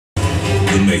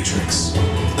The Matrix,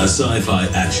 a sci-fi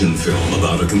action film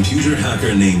about a computer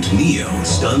hacker named Neo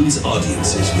stuns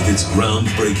audiences with its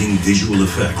groundbreaking visual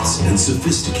effects and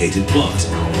sophisticated plot.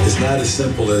 It's not as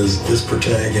simple as this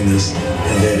protagonist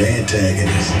and that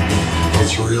antagonist.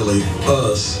 It's really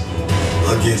us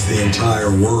against the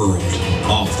entire world.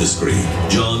 Off the screen,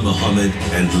 John Muhammad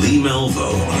and Lee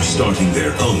Malvo are starting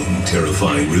their own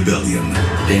terrifying rebellion.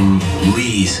 In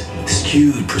Lee's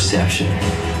skewed perception,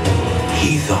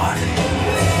 he thought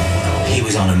he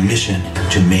was on a mission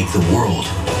to make the world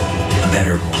a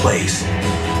better place.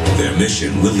 Their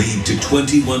mission will lead to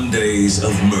 21 days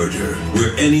of murder,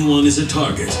 where anyone is a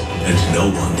target and no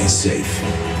one is safe.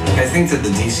 I think that the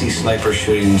DC sniper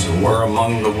shootings were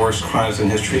among the worst crimes in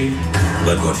history.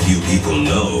 But what few people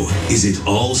know is it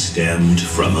all stemmed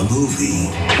from a movie.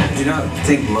 I do not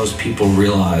think most people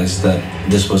realize that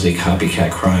this was a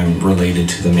copycat crime related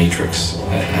to The Matrix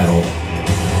at all.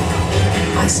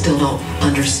 I still don't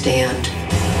understand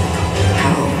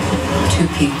how two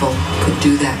people could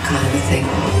do that kind of a thing.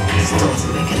 It still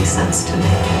doesn't make any sense to me.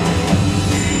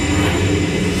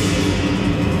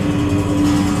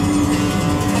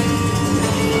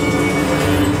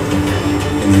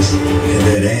 And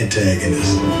that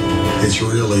antagonist, it's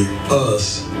really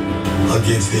us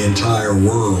against the entire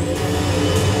world.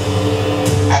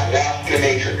 I've watched The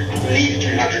Matrix at least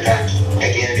 300 times,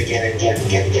 again and again and again and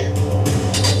again and again.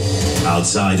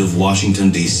 Outside of Washington,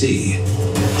 D.C.,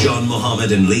 John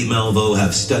Muhammad and Lee Malvo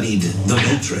have studied The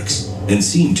Matrix and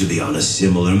seem to be on a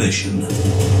similar mission.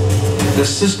 The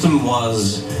system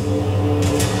was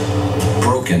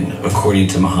broken, according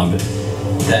to Muhammad,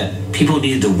 that people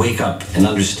needed to wake up and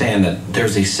understand that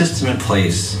there's a system in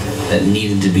place that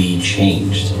needed to be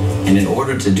changed. And in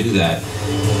order to do that,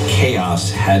 chaos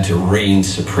had to reign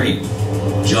supreme.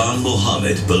 John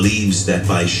Muhammad believes that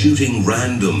by shooting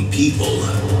random people,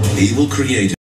 he will create